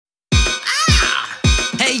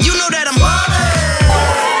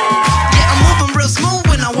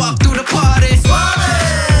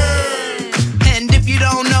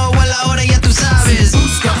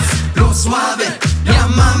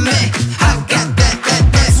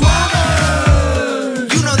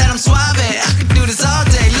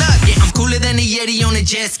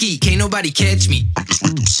you catch me. I'm just way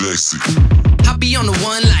too sexy. I be on the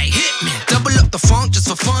one like hit me. Double up the funk just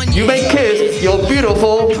for fun. You may kiss your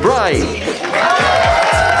beautiful bride.